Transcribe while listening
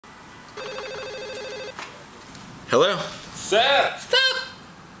Hello? Sir! Stop!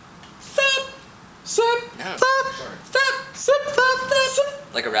 Stop! Sup? No. Stop! Stop! Stop! Stop!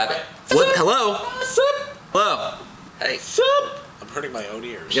 Stop! Like a rabbit. What? Hello? Sup? Hello? Hey. Sup? I'm hurting my own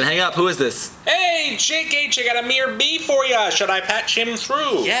ears. You gonna hang up? Who is this? Hey, Jake H, I got a mere B for ya. Should I patch him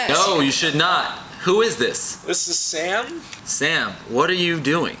through? Yes. No, you should not. Who is this? This is Sam. Sam, what are you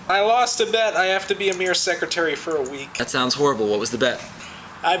doing? I lost a bet. I have to be a mere secretary for a week. That sounds horrible. What was the bet?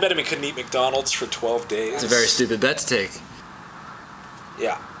 I bet him he couldn't eat McDonald's for 12 days. It's a very stupid bet to take.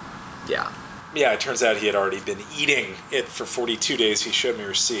 Yeah. Yeah. Yeah, it turns out he had already been eating it for 42 days. He showed me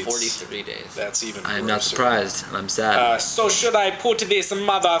receipts. 43 days. That's even I am not grosser. surprised, and I'm sad. So should I put this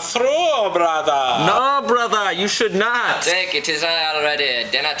mother through, brother? No, brother, you should not. Jake, it is already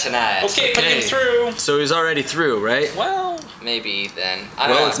dinner tonight. Okay, put him Okay. through. So he's already through, right? Well, Maybe then. I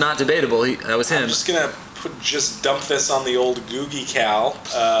don't Well, know. it's not debatable. That was him. I'm just gonna just dump this on the old Googie Cal.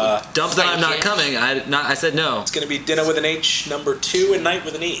 Dump that I'm not coming. I said no. It's gonna be dinner with an H, number 2, and night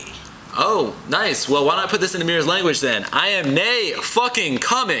with an E. Oh, nice. Well, why don't I put this in Amir's language then? I am nay fucking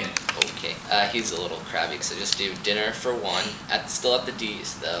coming. Okay. He's a little crabby, so just do dinner for one. Still at the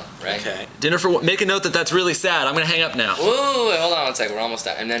D's, though, right? Okay. Dinner for what? Make a note that that's really sad. I'm gonna hang up now. Ooh, wait, hold on one second. We're almost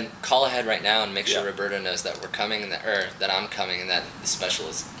done. And then call ahead right now and make sure Yeah. Roberta knows that we're coming and that I'm coming and that the special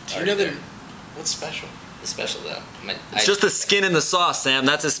is. Do you know already the... there. What's special? The special though? It's just the skin in the sauce, Sam.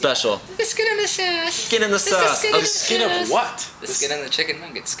 That's his special. the skin in the sauce. Skin in the sauce. skin Oh, in the Skin of what? The skin in the chicken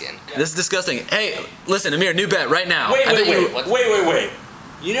nugget skin. This is disgusting. Hey, listen, Amir, new bet right now. Wait, I bet you- wait.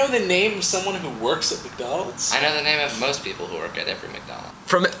 You know the name of someone who works at McDonald's? I know the name of most people who work at every McDonald's.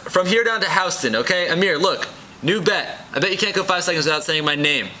 From here down to Houston, okay? Amir, look, new bet. I bet you can't go 5 seconds without saying my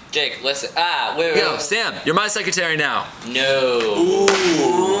name. Jake, listen. Wait. Yo, Sam, you're my secretary now. No.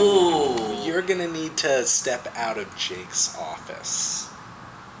 Ooh. You're gonna need to step out of Jake's office.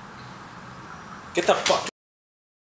 Get the fuck